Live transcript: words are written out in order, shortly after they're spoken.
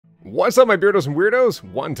What's up, my Beardos and Weirdos?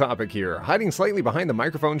 OneTopic here, hiding slightly behind the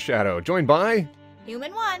microphone shadow, joined by...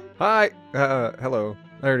 Human One. Hi. Hello.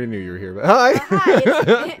 I already knew you were here, but hi.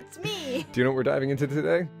 Hi, it's me. Do you know what we're diving into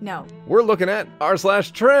today? No. We're looking at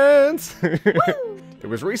r/trans. It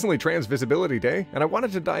was recently Trans Visibility Day, and I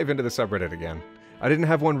wanted to dive into the subreddit again. I didn't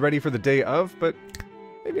have one ready for the day of, but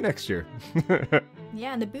maybe next year.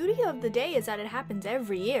 Yeah, and the beauty of the day is that it happens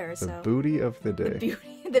every year, so... The booty of the day.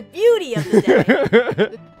 The beauty of the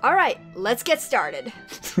day. All right, let's get started.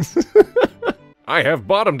 I have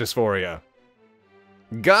bottom dysphoria.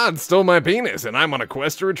 God stole my penis, and I'm on a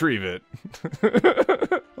quest to retrieve it.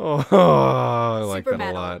 Oh, I like that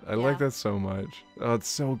a lot. I like that so much. Oh, it's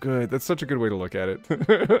so good. That's such a good way to look at it.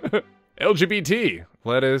 LGBT.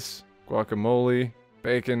 Lettuce, guacamole,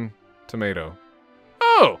 bacon, tomato.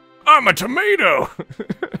 Oh, I'm a tomato!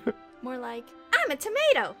 More like, I'm a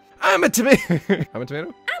tomato. I'm a tomato. I'm a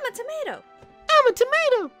tomato? I'm a tomato. I'm a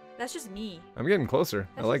tomato! That's just me. I'm getting closer.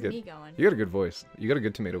 That's I like just it. me going. You got a good voice. You got a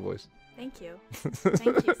good tomato voice. Thank you.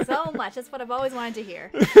 Thank you so much. That's what I've always wanted to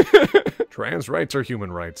hear. Trans rights are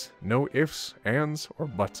human rights. No ifs, ands, or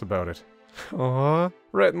buts about it. Aw,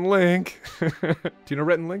 Rhett and Link. Do you know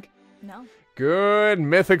Rhett and Link? No. Good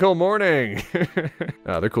mythical morning.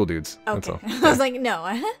 They're cool dudes. Okay. That's all. I was like,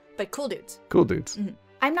 no, but cool dudes. Cool dudes. Mm-hmm.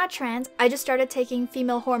 I'm not trans. I just started taking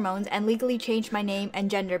female hormones and legally changed my name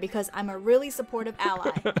and gender because I'm a really supportive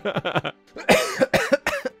ally.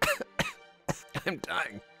 I'm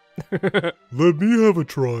dying. Let me have a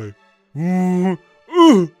try.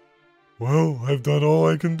 Well, I've done all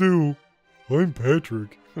I can do. I'm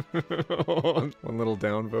Patrick. One little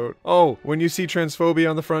downvote. Oh, when you see transphobia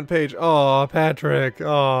on the front page. Aw, Patrick.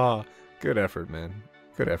 Aw. Good effort, man.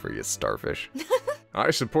 Good effort, you starfish.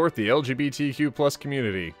 I support the LGBTQ+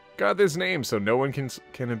 community. Got this name so no one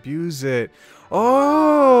can abuse it.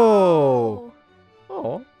 Oh.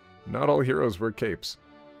 Oh. Not all heroes wear capes.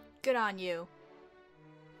 Good on you.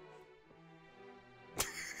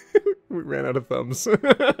 We ran out of thumbs.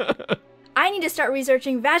 I need to start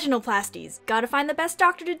researching vaginoplasties. Gotta find the best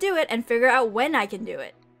doctor to do it and figure out when I can do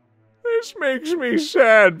it. This makes me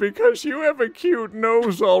sad because you have a cute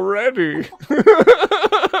nose already.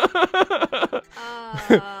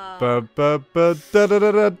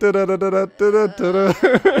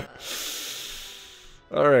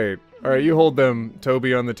 Alright, you hold them,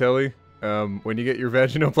 Toby, on the telly. When you get your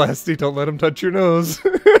vaginoplasty, don't let him touch your nose.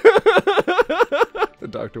 The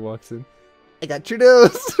doctor walks in. I got your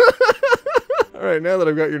nose. Alright, now that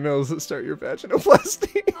I've got your nose, let's start your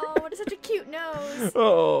vaginoplasty. Oh, what is such a cute nose.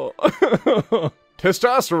 Oh.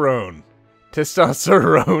 Testosterone.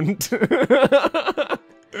 Testosterone.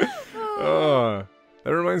 Oh.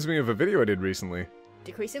 That reminds me of a video I did recently.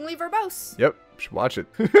 Decreasingly verbose. Yep, should watch it.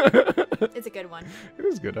 It's a good one. It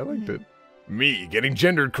was good, I liked it. Me getting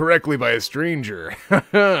gendered correctly by a stranger.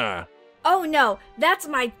 Oh no, that's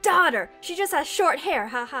my daughter. She just has short hair,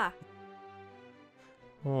 haha.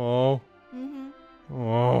 Oh.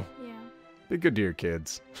 Oh. Yeah. Be good to your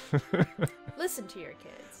kids. Listen to your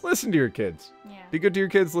kids. Listen to your kids. Yeah. Be good to your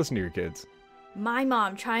kids, listen to your kids. My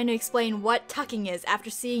mom trying to explain what tucking is after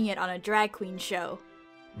seeing it on a drag queen show.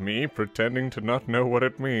 Me pretending to not know what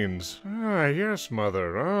it means. Ah, yes,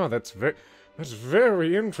 mother. Ah, that's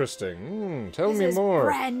very interesting. Tell me more.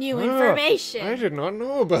 This is brand new information. I did not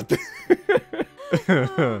know about this.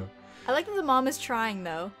 I like that the mom is trying,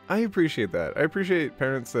 though. I appreciate that. I appreciate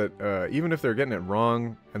parents that, even if they're getting it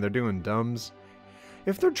wrong and they're doing dumbs,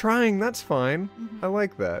 if they're trying, that's fine. I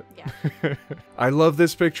like that. Yeah. I love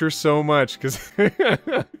this picture so much because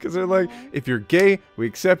they're like, if you're gay, we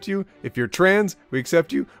accept you. If you're trans, we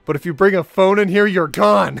accept you. But if you bring a phone in here, you're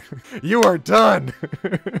gone. You are done.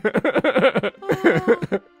 Isn't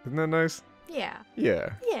that nice? Yeah.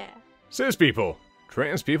 Yeah. Yeah. Cis people.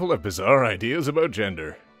 Trans people have bizarre ideas about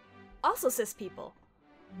gender. Also cis people.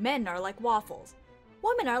 Men are like waffles.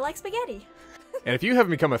 Women are like spaghetti. And if you haven't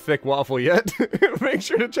become a thick waffle yet, make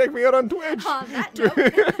sure to check me out on Twitch. On that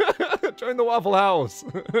note. Join the Waffle House.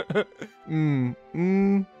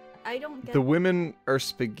 I don't get The women are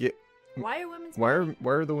spaghetti. Why are women spaghetti?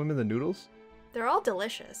 Why are the women the noodles? They're all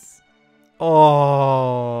delicious. Oh.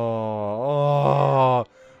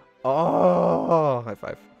 High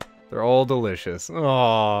five. They're all delicious.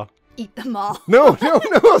 Oh. Eat them all. No,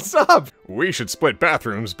 stop! We should split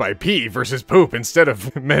bathrooms by pee versus poop instead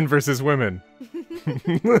of men versus women.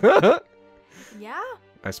 Yeah?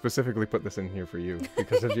 I specifically put this in here for you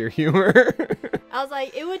because of your humor. I was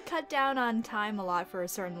like, it would cut down on time a lot for a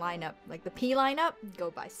certain lineup. Like the P lineup,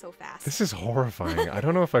 go by so fast. This is horrifying. I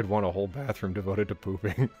don't know if I'd want a whole bathroom devoted to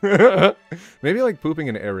pooping. Maybe like pooping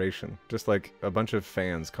and aeration. Just like a bunch of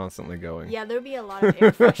fans constantly going. Yeah, there'd be a lot of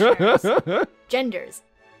air fresheners. Genders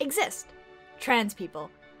exist. Trans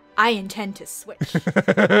people. I intend to switch. I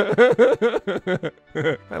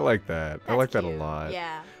like that. I like that a lot.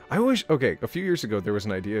 Yeah. I wish, okay, a few years ago there was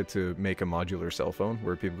an idea to make a modular cell phone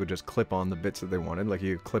where people could just clip on the bits that they wanted. Like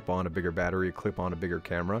you could clip on a bigger battery, clip on a bigger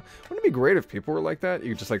camera. Wouldn't it be great if people were like that? You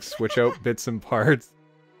could just like switch out bits and parts.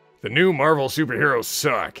 The new Marvel superheroes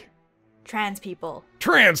suck. Trans people.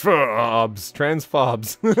 Transphobes.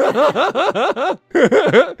 Transphobes.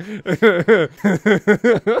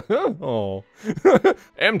 Oh.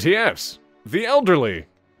 MTFs. The elderly.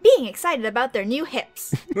 Being excited about their new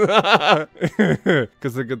hips. Because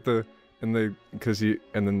they get the,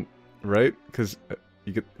 right? Because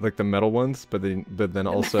you get like the metal ones, but then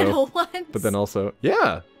also, metal ones? But then also,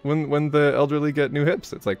 yeah. When the elderly get new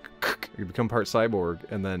hips, it's like you become part cyborg,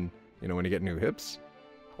 and then you know when you get new hips,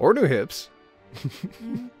 or new hips.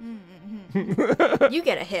 You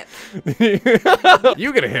get a hip.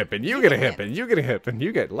 You get a hip, and you get a hip, and you get a hip, and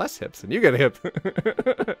you get less hips, and you get a hip.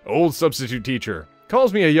 Old substitute teacher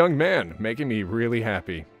calls me a young man, making me really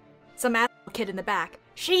happy. Some asshole kid in the back.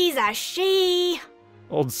 She's a she.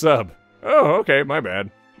 Old sub. Oh, okay, my bad.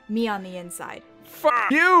 Me on the inside. Fuck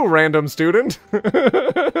you, random student.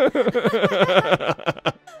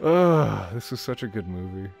 Oh, this was such a good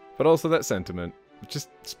movie. But also that sentiment. Just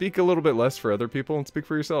speak a little bit less for other people and speak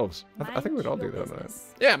for yourselves. I think we'd all do that.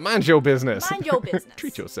 Yeah, mind your business. Mind your business.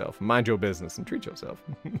 Treat yourself. Mind your business and treat yourself.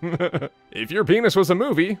 If your penis was a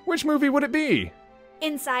movie, which movie would it be?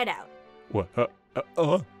 Inside Out. What?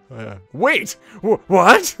 Wait!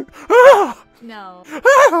 What? No.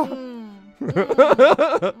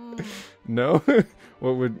 No?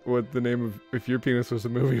 What the name of, if your penis was a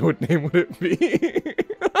movie, what name would it be?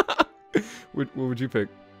 What would you pick?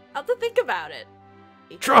 I'll have to think about it.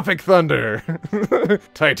 Tropic Thunder!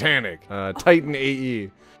 Titanic. Titan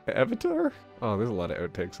AE. Avatar? Oh, there's a lot of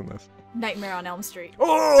outtakes in this. Nightmare on Elm Street.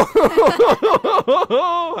 Oh!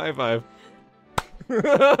 High five.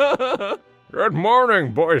 Good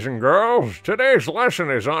morning, boys and girls. Today's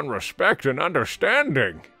lesson is on respect and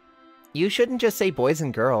understanding. You shouldn't just say boys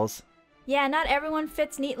and girls. Yeah, not everyone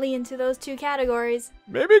fits neatly into those two categories.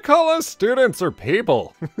 Maybe call us students or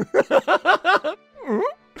people.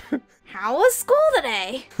 How was school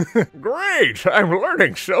today? Great! I'm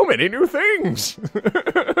learning so many new things!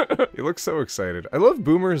 You look so excited. I love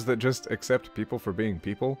boomers that just accept people for being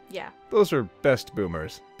people. Yeah. Those are best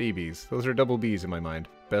boomers. BBs. Those are double Bs in my mind.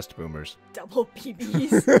 Best boomers. Double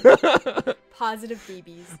BBs. Positive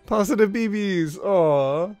BBs. Positive BBs.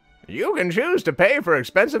 Aww. You can choose to pay for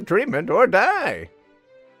expensive treatment or die.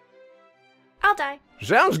 I'll die.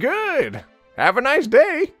 Sounds good. Have a nice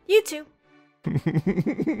day. You too.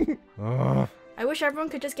 I wish everyone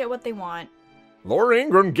could just get what they want. Laura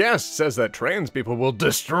Ingram Guest says that trans people will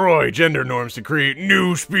destroy gender norms to create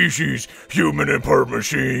new species, human and part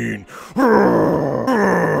machine.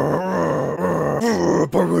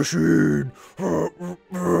 Part machine.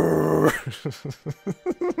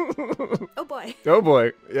 Oh boy. Oh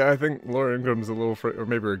boy. Yeah, I think Laura Ingram's a little afraid, or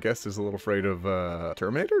maybe her guest is a little afraid of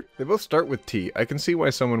Terminator? They both start with T. I can see why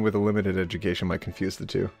someone with a limited education might confuse the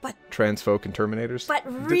two. But trans folk and Terminators. But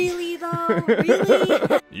really though?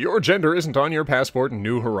 Really? Your gender isn't on your passport in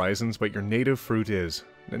New Horizons, but your native fruit is.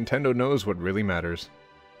 Nintendo knows what really matters.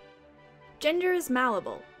 Gender is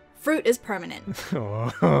malleable. Fruit is permanent.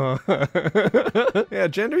 Yeah,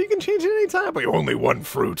 gender you can change at any time, but only one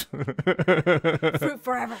fruit. Fruit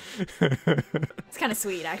forever. It's kind of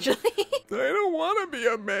sweet, actually. I don't want to be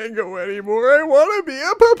a mango anymore. I want to be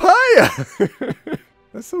a papaya.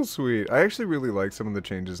 That's so sweet. I actually really like some of the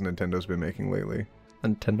changes Nintendo's been making lately.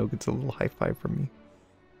 Nintendo gets a little high five from me.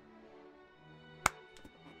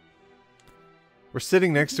 We're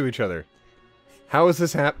sitting next to each other. How is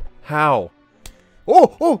this How?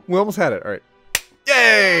 Oh, we almost had it. All right.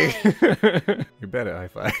 Yay! You're bad at high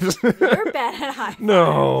fives. You're bad at high fives.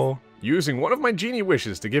 No. Using one of my genie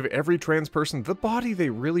wishes to give every trans person the body they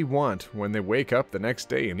really want when they wake up the next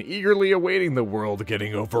day and eagerly awaiting the world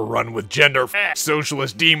getting overrun with gender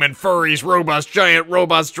socialist demon furries, robots, giant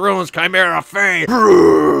robots, drones, chimera fae.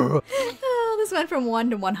 Oh, this went from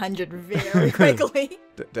 1 to 100 very quickly.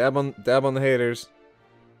 Dab on the haters.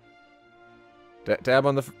 Dab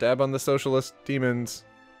on the socialist demons.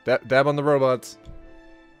 Dab on the robots.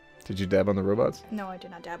 Did you dab on the robots? No, I did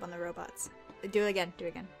not dab on the robots. Do it again. Do it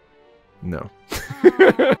again. No.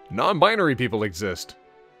 Non-binary people exist.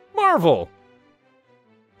 Marvel!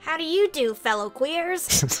 How do you do, fellow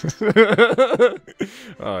queers?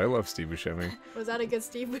 Oh, I love Steve Buscemi. Was that a good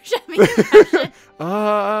Steve Buscemi impression?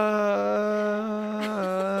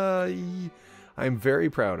 I'm very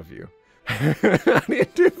proud of you. How do you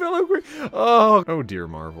do, fellow queer? Oh dear,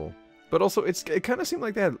 Marvel. But also, it kind of seemed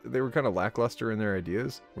like they were kind of lackluster in their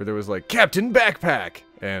ideas, where there was like Captain Backpack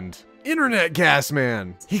and Internet Gas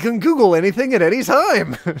Man. He can Google anything at any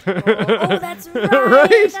time. Oh, that's right.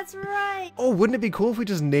 Right? That's right. Oh, wouldn't it be cool if we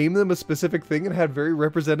just named them a specific thing and had very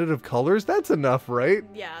representative colors? That's enough, right?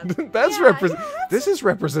 Yeah. That's This is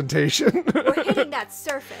representation. We're hitting that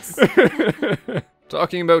surface.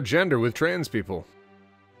 Talking about gender with trans people.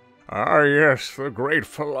 Ah, yes, the great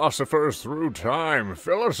philosophers through time.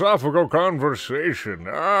 Philosophical conversation.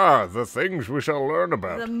 Ah, the things we shall learn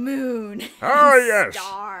about. The moon. Ah, yes.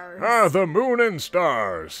 Stars. Ah, the moon and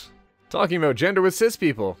stars. Talking about gender with cis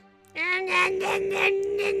people.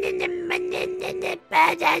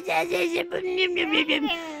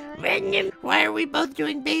 Why are we both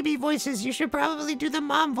doing baby voices? You should probably do the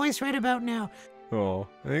mom voice right about now. Oh,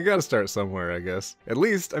 you gotta start somewhere, I guess. At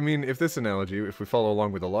least, I mean, if this analogy, if we follow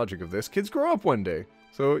along with the logic of this, kids grow up one day.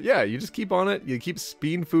 So yeah, you just keep on it. You keep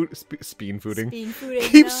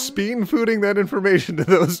spoon-fooding. Keep spoon-fooding that information to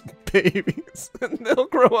those babies, and they'll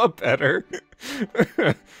grow up better.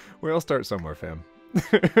 We all start somewhere, fam.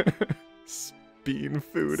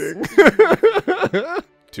 Spoon-fooding.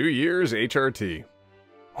 2 years HRT.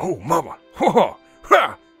 Oh, mama. Ha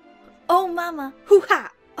ha. Oh, mama.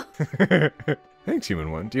 Hoo-ha. Thanks, Human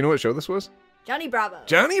One. Do you know what show this was? Johnny Bravo.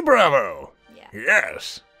 Johnny Bravo. Yeah.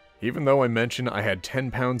 Yes. Even though I mentioned I had 10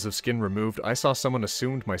 pounds of skin removed, I saw someone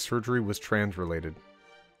assumed my surgery was trans-related.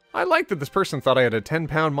 I like that this person thought I had a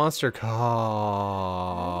 10-pound monster cow.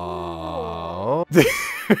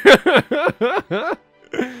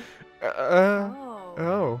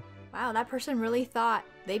 Oh. Wow, that person really thought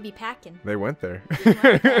they'd be packing. They went there.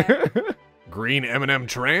 Green M&M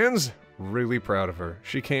trans? Really proud of her.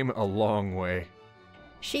 She came a long way.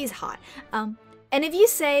 She's hot. And if you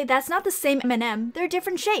say that's not the same M&M, they're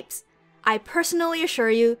different shapes. I personally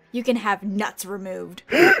assure you, you can have nuts removed.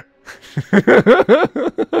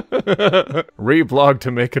 Reblog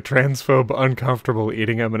to make a transphobe uncomfortable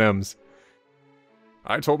eating M&Ms.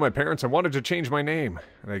 I told my parents I wanted to change my name.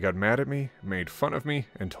 They got mad at me, made fun of me,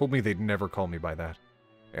 and told me they'd never call me by that.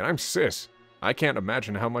 And I'm cis. I can't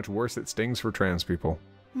imagine how much worse it stings for trans people.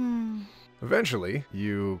 Eventually,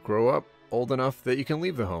 you grow up old enough that you can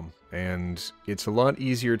leave the home, and it's a lot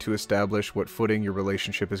easier to establish what footing your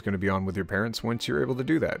relationship is going to be on with your parents once you're able to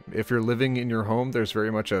do that. If you're living in your home, there's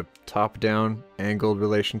very much a top-down, angled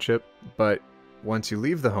relationship, but once you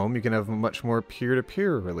leave the home, you can have a much more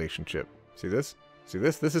peer-to-peer relationship. See this? See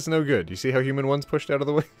this? This is no good. You see how Human One's pushed out of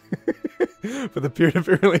the way? But the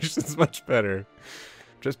peer-to-peer relation's much better.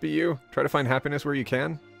 Just be you. Try to find happiness where you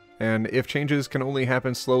can. And if changes can only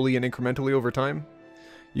happen slowly and incrementally over time,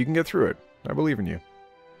 you can get through it. I believe in you.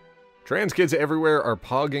 Trans kids everywhere are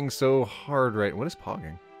pogging so hard right... What is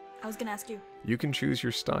pogging? I was gonna ask you. You can choose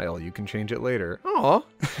your style. You can change it later. Aw.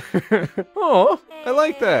 Aw. I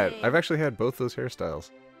like that. I've actually had both those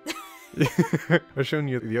hairstyles. I was showing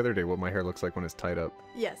you the other day what my hair looks like when it's tied up.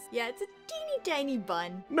 Yes. Yeah, it's a teeny tiny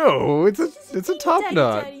bun. No, it's a top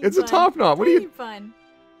knot. It's a top knot. What do you... Fun.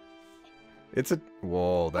 It's a...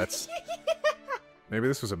 Whoa, that's... Maybe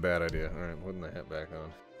this was a bad idea. Alright, putting the hat back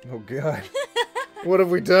on. Oh god. What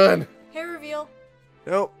have we done? Hair reveal.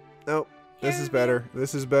 Nope. Nope. This is better.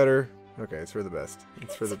 This is better. Okay, it's for the best.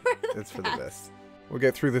 It's for the best. We'll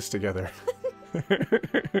get through this together.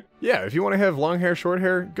 Yeah, if you want to have long hair, short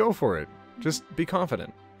hair, go for it. Just be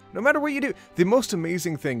confident. No matter what you do, the most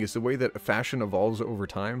amazing thing is the way that fashion evolves over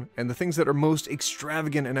time, and the things that are most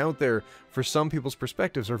extravagant and out there for some people's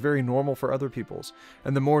perspectives are very normal for other people's.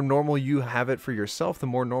 And the more normal you have it for yourself, the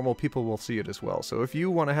more normal people will see it as well. So if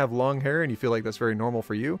you want to have long hair and you feel like that's very normal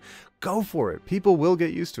for you, go for it. People will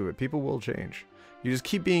get used to it. People will change. You just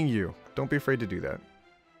keep being you. Don't be afraid to do that.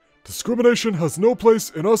 Discrimination has no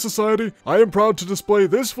place in our society. I am proud to display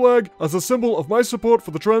this flag as a symbol of my support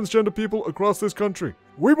for the transgender people across this country.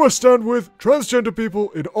 We must stand with transgender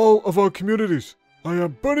people in all of our communities. I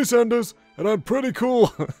am Bernie Sanders, and I'm pretty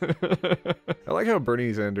cool. I like how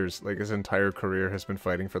Bernie Sanders, like, his entire career has been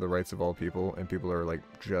fighting for the rights of all people, and people are, like,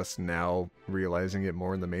 just now realizing it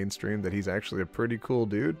more in the mainstream that he's actually a pretty cool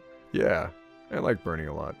dude. Yeah. I like Bernie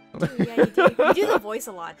a lot. Yeah, you do. You do the voice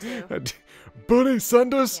a lot, too. Bernie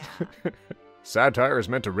Sanders! Yeah. Satire is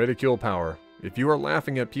meant to ridicule power. If you are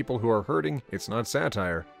laughing at people who are hurting, it's not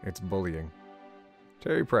satire, it's bullying.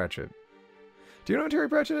 Terry Pratchett. Do you know what Terry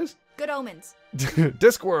Pratchett is? Good Omens.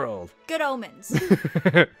 Discworld. Good Omens.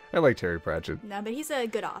 I like Terry Pratchett. No, but he's a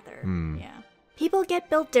good author. Yeah. People get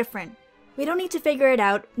built different. We don't need to figure it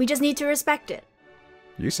out. We just need to respect it.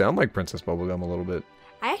 You sound like Princess Bubblegum a little bit.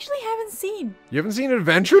 I actually haven't seen. You haven't seen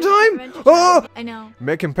Adventure Time? Adventure Oh! Time. I know.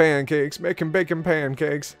 Making pancakes, making bacon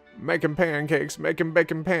pancakes, making pancakes, making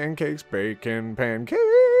bacon pancakes, bacon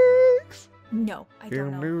pancakes. No, I don't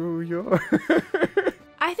In know. New York.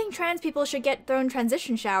 I think trans people should get thrown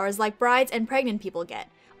transition showers like brides and pregnant people get.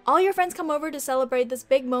 All your friends come over to celebrate this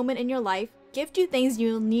big moment in your life, gift you things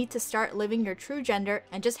you'll need to start living your true gender,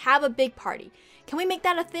 and just have a big party. Can we make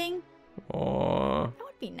that a thing? Aww. That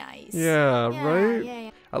would be nice. Yeah, right?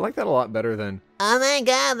 Yeah. I like that a lot better than... Oh my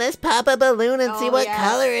god, let's pop a balloon and see what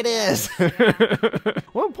color it is.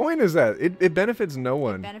 What point is that? It benefits no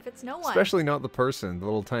one. It benefits no one. Especially not the person, the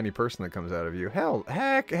little tiny person that comes out of you.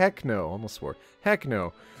 Heck no. Almost swore. Heck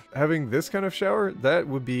no. Having this kind of shower, that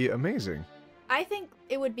would be amazing. I think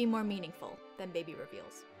it would be more meaningful than baby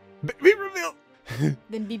reveals. Baby reveal!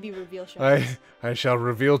 Than BB reveal shows. I shall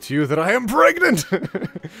reveal to you that I am pregnant!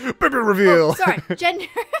 Baby reveal! Oh, sorry, gender.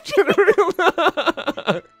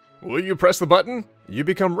 Reveal. Will you press the button? You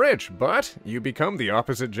become rich, but you become the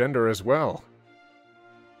opposite gender as well.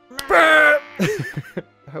 How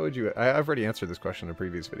would you... I've already answered this question in a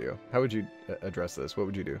previous video. How would you address this? What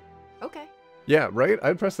would you do? Okay. Yeah, right?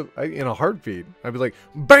 I'd press the... in a heartbeat. I'd be like,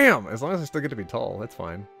 BAM! As long as I still get to be tall, that's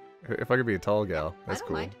fine. If I could be a tall gal, that's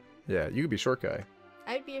cool. Mind. Yeah, you could be short guy.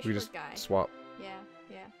 I'd be a We short just guy. swap. Yeah.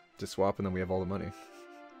 Just swap and then we have all the money.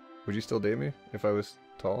 Would you still date me if I was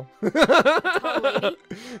tall? Tall lady.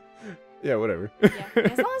 Yeah, whatever. Yeah.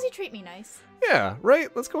 As long as you treat me nice. Yeah,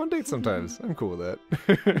 right? Let's go on dates sometimes. I'm cool with that.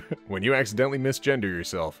 When you accidentally misgender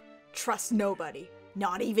yourself. Trust nobody.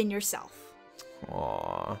 Not even yourself.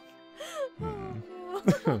 Aww.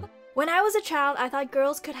 When I was a child, I thought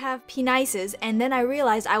girls could have penises, and then I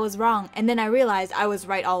realized I was wrong, and then I realized I was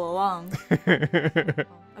right all along. A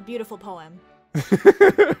beautiful poem.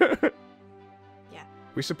 Yeah.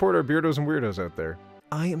 We support our Beardos and Weirdos out there.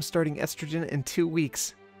 I am starting estrogen in 2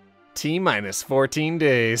 weeks. T-minus 14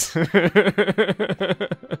 days. I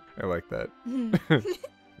like that.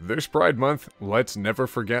 This Pride Month, let's never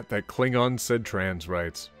forget that Klingon said trans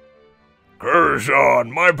rights. Curzon,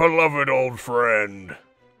 my beloved old friend.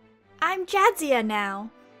 I'm Jadzia now.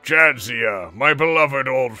 Jadzia, my beloved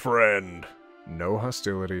old friend. No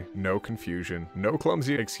hostility, no confusion, no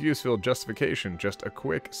clumsy excuse-filled justification, just a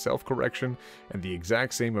quick self-correction and the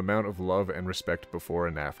exact same amount of love and respect before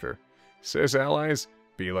and after. Cis allies,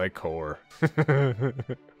 be like core.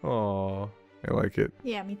 Aww, I like it.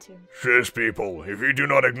 Yeah, me too. Cis people, if you do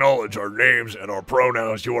not acknowledge our names and our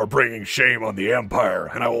pronouns, you are bringing shame on the Empire,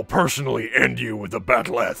 and I will personally end you with the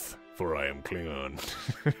bat'leth. For I am Klingon.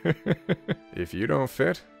 If you don't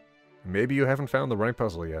fit, maybe you haven't found the right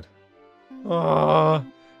puzzle yet. Aww.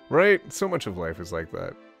 Right? So much of life is like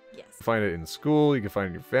that. Yes. You can find it in school, you can find it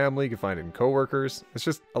in your family, you can find it in coworkers. It's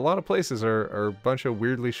just, a lot of places are a bunch of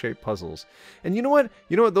weirdly shaped puzzles. And you know what?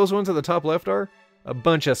 You know what those ones at the top left are? A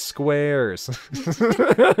bunch of squares.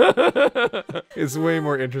 It's way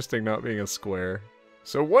more interesting not being a square.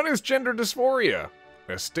 So what is gender dysphoria?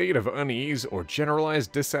 A state of unease or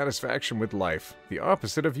generalized dissatisfaction with life. The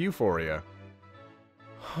opposite of euphoria.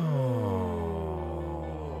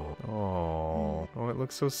 Oh, it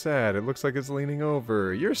looks so sad. It looks like it's leaning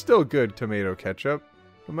over. You're still good, tomato ketchup.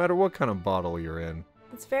 No matter what kind of bottle you're in.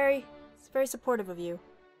 It's very supportive of you.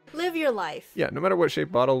 Live your life. Yeah, no matter what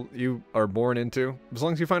shaped bottle you are born into, as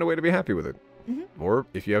long as you find a way to be happy with it. Or,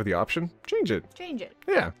 if you have the option, change it. Change it.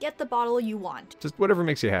 Yeah, Get the bottle you want. just whatever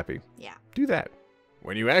makes you happy. Yeah. Do that.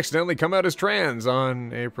 When you accidentally come out as trans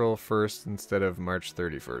on April 1st instead of March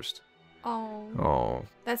 31st. Oh. Oh,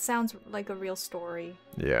 That sounds like a real story.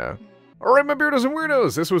 yeah. Alright, my Beardos and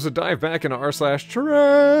Weirdos, this was a dive back into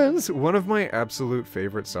r/trans, one of my absolute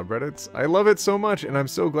favorite subreddits. I love it so much, and I'm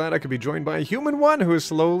so glad I could be joined by a human one who is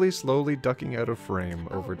slowly ducking out of frame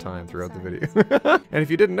over time throughout the video. And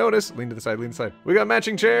if you didn't notice, lean to the side, we got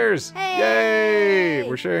matching chairs! Hey! Yay!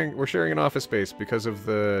 We're sharing an office space because of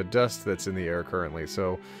the dust that's in the air currently,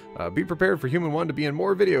 so be prepared for Human One to be in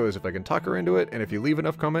more videos if I can talk her into it, and if you leave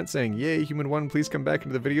enough comments saying, yay, Human One, please come back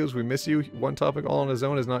into the videos, we miss you, OneTopic all on his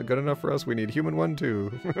own is not good enough for us, we need Human One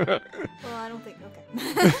too. Well, I don't think.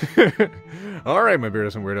 Okay. Alright, my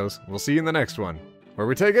Beardos and Weirdos, we'll see you in the next one, where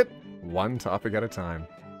we take it one topic at a time.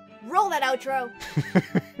 Roll that outro.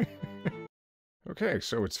 Okay,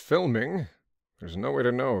 so it's filming. There's no way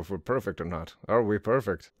to know if we're perfect or not. Are we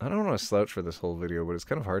perfect? I don't want to slouch for this whole video, but it's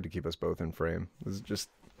kind of hard to keep us both in frame. This is just...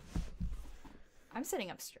 I'm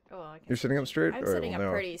sitting up straight. Oh, I You're sitting up straight? I'm All right, sitting well, up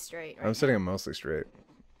no. pretty straight. Right I'm sitting up mostly straight.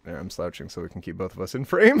 Yeah, I'm slouching so we can keep both of us in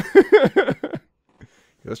frame.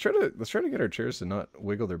 Let's try to get our chairs to not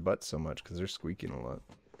wiggle their butts so much because they're squeaking a lot.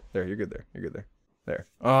 There, you're good there. You're good there. There.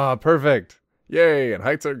 Ah, perfect. Yay, and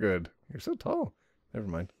heights are good. You're so tall. Never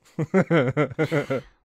mind.